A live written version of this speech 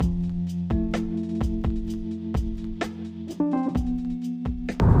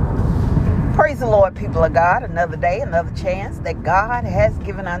Lord, people of God, another day, another chance that God has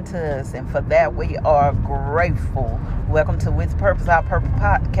given unto us, and for that we are grateful. Welcome to With Purpose, Our Purpose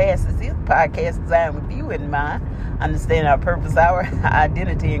podcast. This is a podcast designed with you in mind. Understand our purpose, our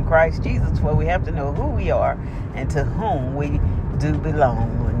identity in Christ Jesus, where we have to know who we are and to whom we do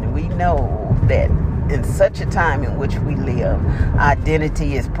belong. And we know that in such a time in which we live,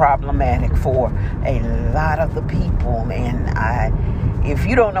 identity is problematic for a lot of the people. And if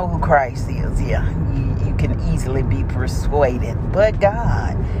you don't know who Christ is, you can easily be persuaded. But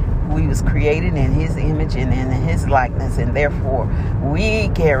God, we was created in His image and in His likeness, and therefore we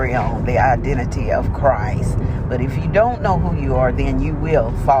carry on the identity of Christ. But if you don't know who you are, then you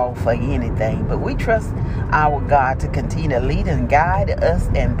will fall for anything. But we trust our God to continue to lead and guide us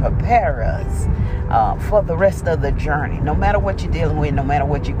and prepare us for the rest of the journey. No matter what you're dealing with, no matter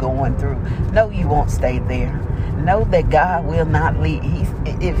what you're going through, know you won't stay there. Know that God will not leave.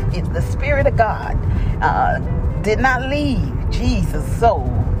 If the Spirit of God did not leave Jesus' soul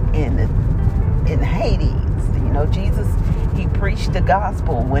in Hades, Jesus, He preached the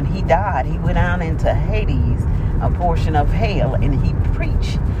gospel. When He died, He went out into Hades, a portion of hell, and He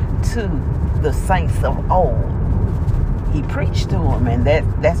preached to the saints of old. He preached to them, and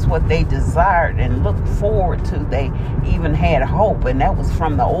that's what they desired and looked forward to. They even had hope, and that was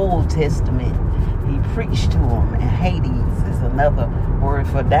from the Old Testament. He preached to them, and Hades is another word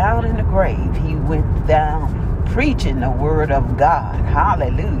for down in the grave. He went down preaching the word of God.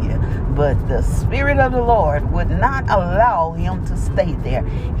 Hallelujah. But the Spirit of the Lord would not allow him to stay there.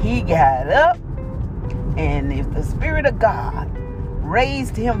 He got up, and if the Spirit of God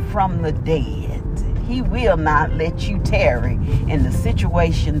raised him from the dead, He will not let you tarry in the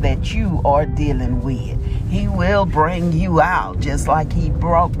situation that you are dealing with. He will bring you out, just like He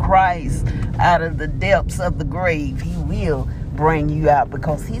brought Christ out of the depths of the grave. He will bring you out,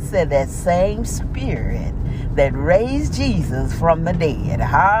 because He said that same Spirit that raised Jesus from the dead,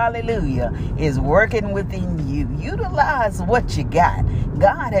 hallelujah, is working within you. Utilize what you got.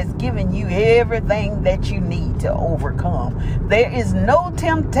 God has given you everything that you need to overcome. There is no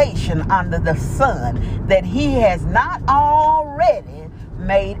temptation under the sun that He has not already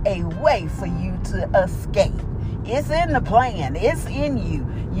made a way for you to escape. It's in the plan. It's in you.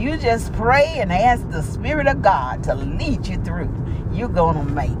 You just pray and ask the Spirit of God to lead you through. You're going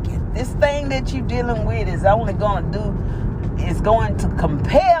to make it. This thing that you're dealing with is only going to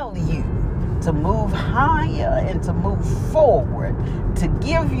compel you to move higher and to move forward, to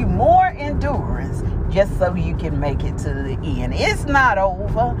give you more endurance, just so you can make it to the end. It's not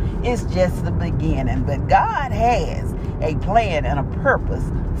over. It's just the beginning. But God has a plan and a purpose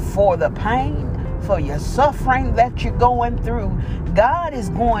for the pain, for your suffering that you're going through. God is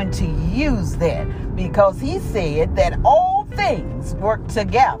going to use that, because He said that all things work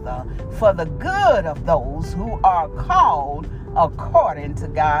together for the good of those who are called according to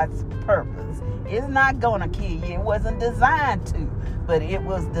God's purpose. It's not going to kill you. It wasn't designed to, but it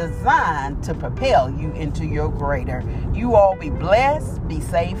was designed to propel you into your greater. You all be blessed. Be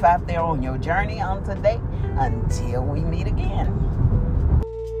safe out there on your journey on today. Until we meet again.